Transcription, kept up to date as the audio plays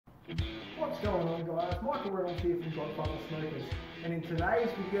What's going on, guys? Michael Reynolds here from Godfather Smokers, and in today's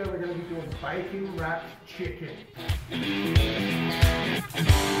video we're going to be doing bacon wrapped chicken.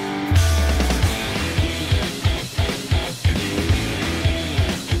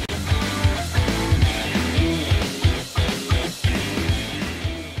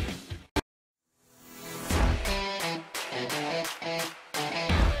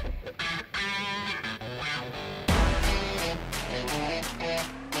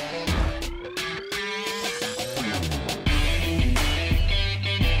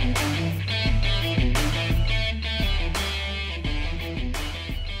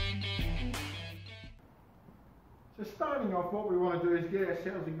 So starting off, what we want to do is get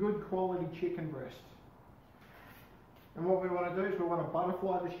ourselves a good quality chicken breast. And what we want to do is we want to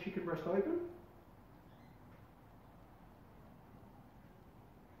butterfly this chicken breast open.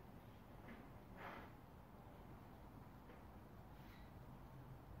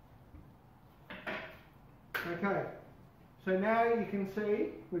 Okay, so now you can see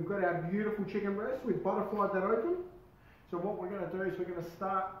we've got our beautiful chicken breast. We've butterflied that open. So what we're going to do is we're going to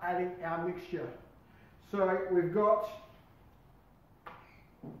start adding our mixture. So we've got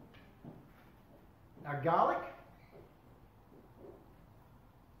our garlic,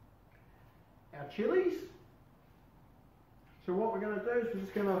 our chilies. So what we're going to do is we're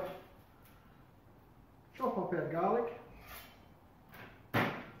just going to chop up our garlic.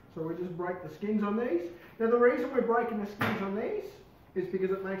 So we just break the skins on these. Now the reason we're breaking the skins on these is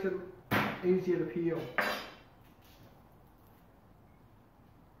because it makes it easier to peel.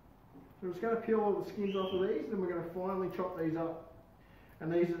 So we're just going to peel all the skins off of these, then we're going to finally chop these up.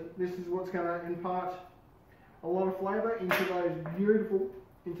 And this is what's going to impart a lot of flavour into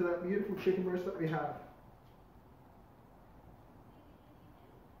that beautiful chicken breast that we have.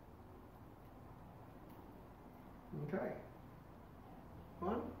 Okay.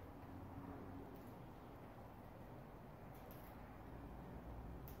 Fine.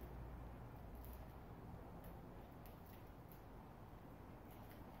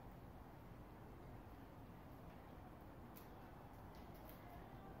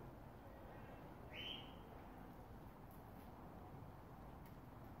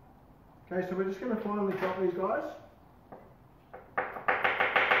 Okay, so we're just going to finally chop these guys.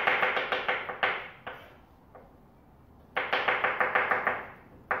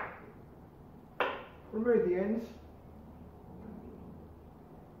 Remove the ends.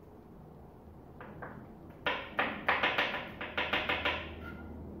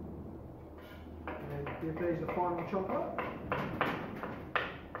 And give these a final chop up.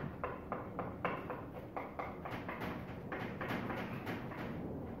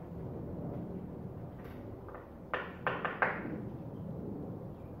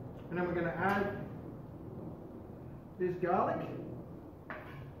 And then we're going to add this garlic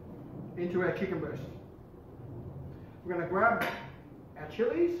into our chicken breast. We're going to grab our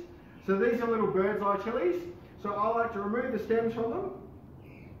chilies. So these are little bird's eye chilies. So I like to remove the stems from them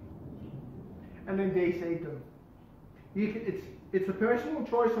and then de-seed them. It's a personal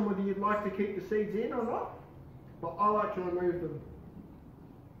choice on whether you'd like to keep the seeds in or not, but I like to remove them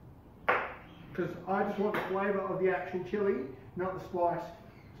because I just want the flavour of the actual chili, not the spice.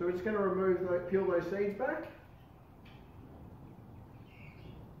 So we're just going to peel those seeds back.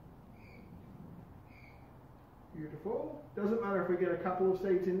 Beautiful. Doesn't matter if we get a couple of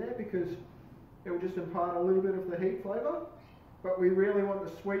seeds in there because it will just impart a little bit of the heat flavour. But we really want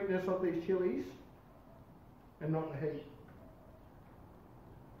the sweetness of these chilies and not the heat.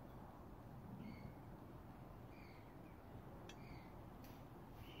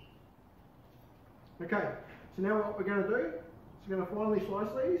 Okay, so now what we're going to do is we're going to finally slice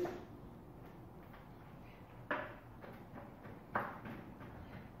these.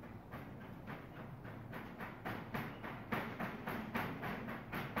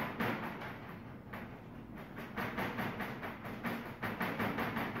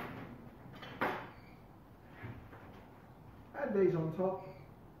 Add these on top.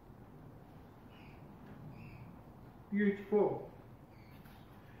 Beautiful.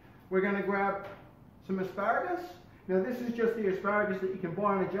 We're going to grab some asparagus. Now this is just the asparagus that you can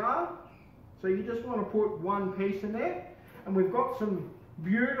buy in a jar. So you just want to put one piece in there. And we've got some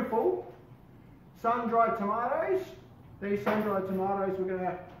beautiful sun-dried tomatoes. These sun-dried tomatoes, we're going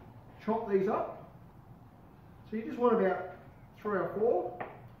to chop these up. So you just want about 3 or 4.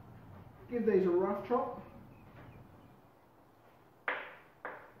 Give these a rough chop.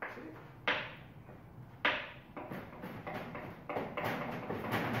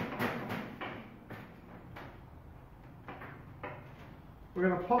 We're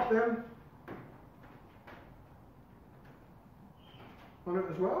going to pop them on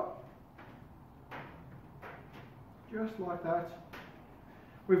it as well. Just like that.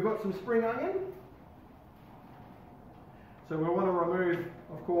 We've got some spring onion. So we want to remove,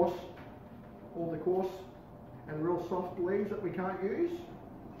 of course, all the coarse and real soft leaves that we can't use.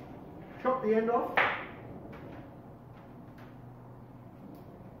 Chop the end off.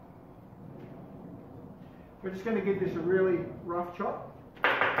 We're just going to give this a really rough chop.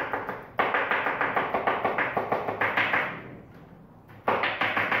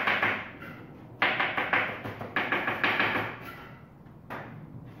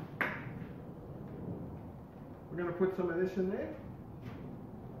 We're going to put some of this in there,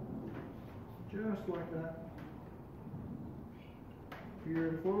 just like that.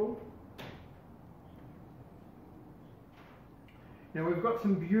 Beautiful. Now we've got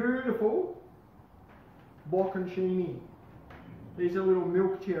some beautiful bocconcini. These are little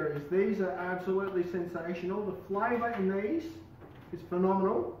milk cherries. These are absolutely sensational. The flavour in these is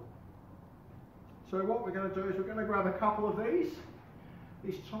phenomenal. So what we're going to do is we're going to grab a couple of these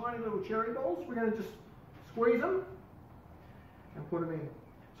tiny little cherry balls. We're going to just squeeze them and put them in.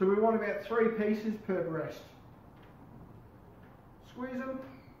 So we want about 3 pieces per breast. Squeeze them,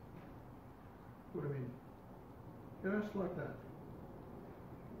 put them in, just like that.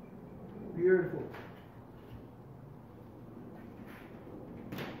 Beautiful.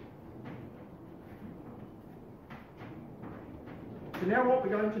 So now what we're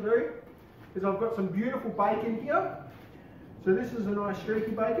going to do is I've got some beautiful bacon here. So this is a nice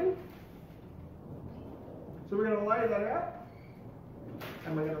streaky bacon. So we're going to lay that out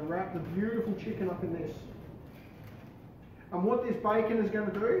and we're going to wrap the beautiful chicken up in this. And what this bacon is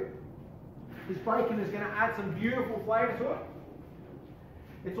going to do, this bacon is going to add some beautiful flavour to it.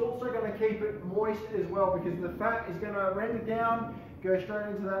 It's also going to keep it moist as well because the fat is going to render down, go straight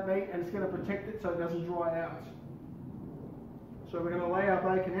into that meat, and it's going to protect it so it doesn't dry out. So we're going to lay our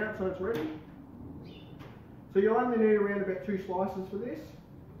bacon out so it's ready. So you'll only need around about 2 slices for this.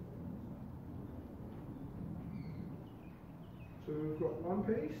 So we've got 1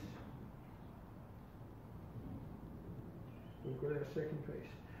 piece. We've got our 2nd piece.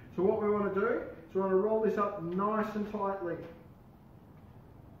 So what we want to do is we want to roll this up nice and tightly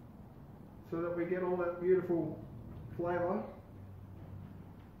so that we get all that beautiful flavour.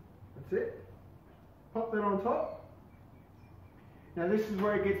 That's it. Pop that on top. Now this is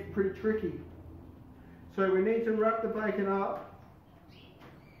where it gets pretty tricky. So we need to wrap the bacon up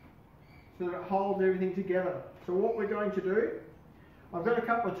so that it holds everything together. So what we're going to do, I've got a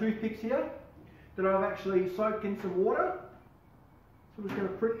couple of toothpicks here that I've actually soaked in some water. So I'm just going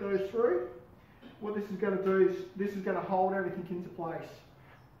to prick those through. What this is going to do is this is going to hold everything into place.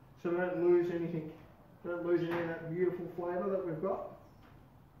 So we don't lose anything. Don't lose any of that beautiful flavour that we've got.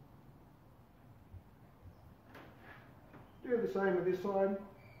 Do the same with this side.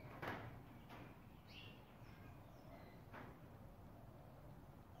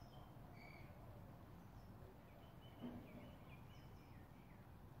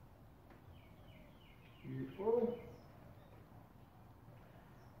 Beautiful.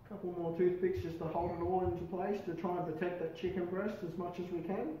 A couple more toothpicks just to hold it all into place to try and protect that chicken breast as much as we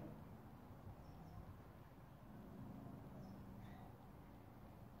can.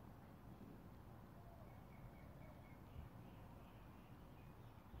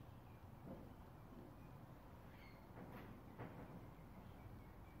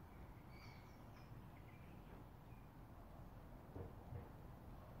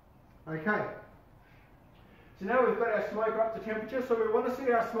 Okay, so now we've got our smoker up to temperature, so we want to set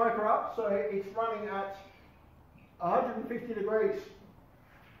our smoker up so it's running at 150 degrees.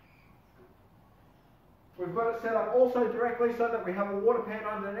 We've got it set up also directly so that we have a water pan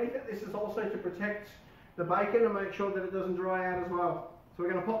underneath it. This is also to protect the bacon and make sure that it doesn't dry out as well. So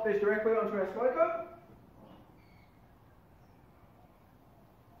we're going to pop this directly onto our smoker.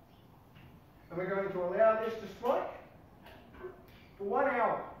 And we're going to allow this to smoke for 1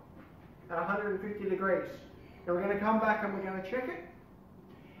 hour. At 150 degrees. Now we're going to come back and we're going to check it.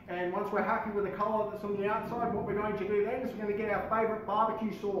 And once we're happy with the colour that's on the outside, what we're going to do then is we're going to get our favourite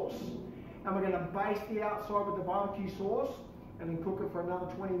barbecue sauce. And we're going to baste the outside with the barbecue sauce and then cook it for another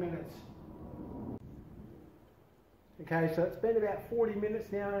 20 minutes. Okay, so it's been about 40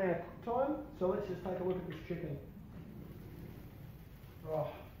 minutes now in our cook time. So let's just take a look at this chicken. Oh,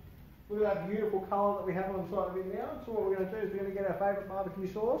 look at that beautiful colour that we have on the side of it now. So what we're going to do is we're going to get our favourite barbecue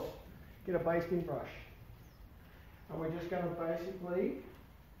sauce. Get a basting brush, and we're just going to basically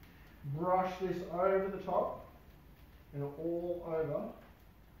brush this over the top and all over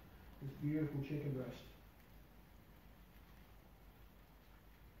this beautiful chicken breast.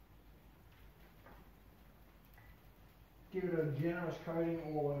 give it a generous coating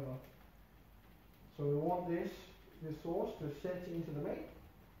all over. So we want this sauce to set into the meat.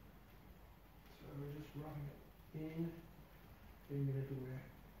 So we're just rubbing it in, getting it everywhere.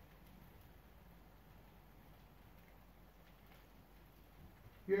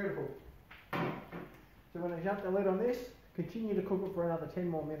 Beautiful. So when I shut the lid on this, continue to cook it for another 10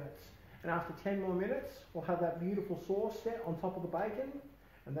 more minutes. And after 10 more minutes, we'll have that beautiful sauce set on top of the bacon.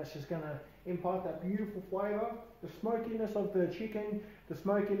 And that's just going to impart that beautiful flavour, the smokiness of the chicken, the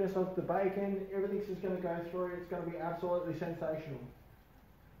smokiness of the bacon, everything's just going to go through. It's going to be absolutely sensational.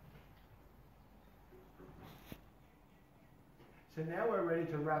 So now we're ready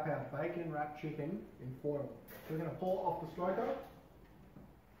to wrap our bacon wrapped chicken in foil. So we're going to pull it off the smoker.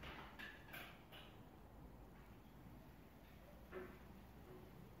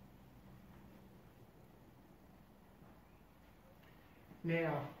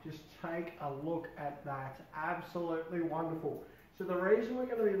 Now, just take a look at that. Absolutely wonderful. So the reason we're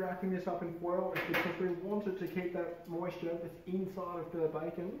going to be wrapping this up in foil is because we wanted to keep that moisture that's inside of the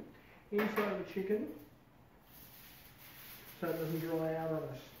bacon, inside of the chicken, so it doesn't dry out on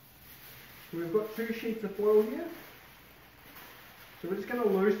us. So we've got 2 sheets of foil here. So we're just going to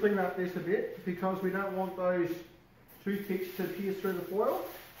loosely wrap this a bit because we don't want those toothpicks to pierce through the foil.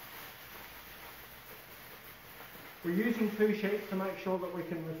 We're using 2 sheets to make sure that we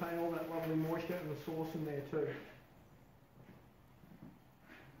can retain all that lovely moisture and the sauce in there too.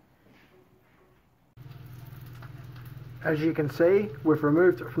 As you can see, we've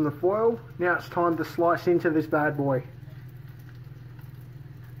removed it from the foil. Now it's time to slice into this bad boy.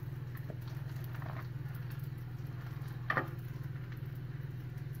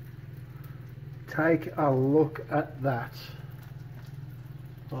 Take a look at that.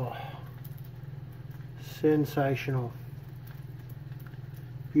 Oh. Sensational.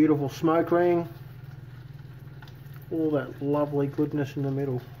 Beautiful smoke ring. All that lovely goodness in the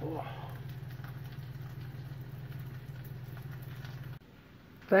middle. Oh.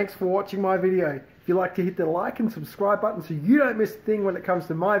 Thanks for watching my video. If you'd like to hit the like and subscribe button so you don't miss a thing when it comes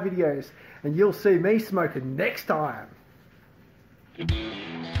to my videos, and you'll see me smoking next time.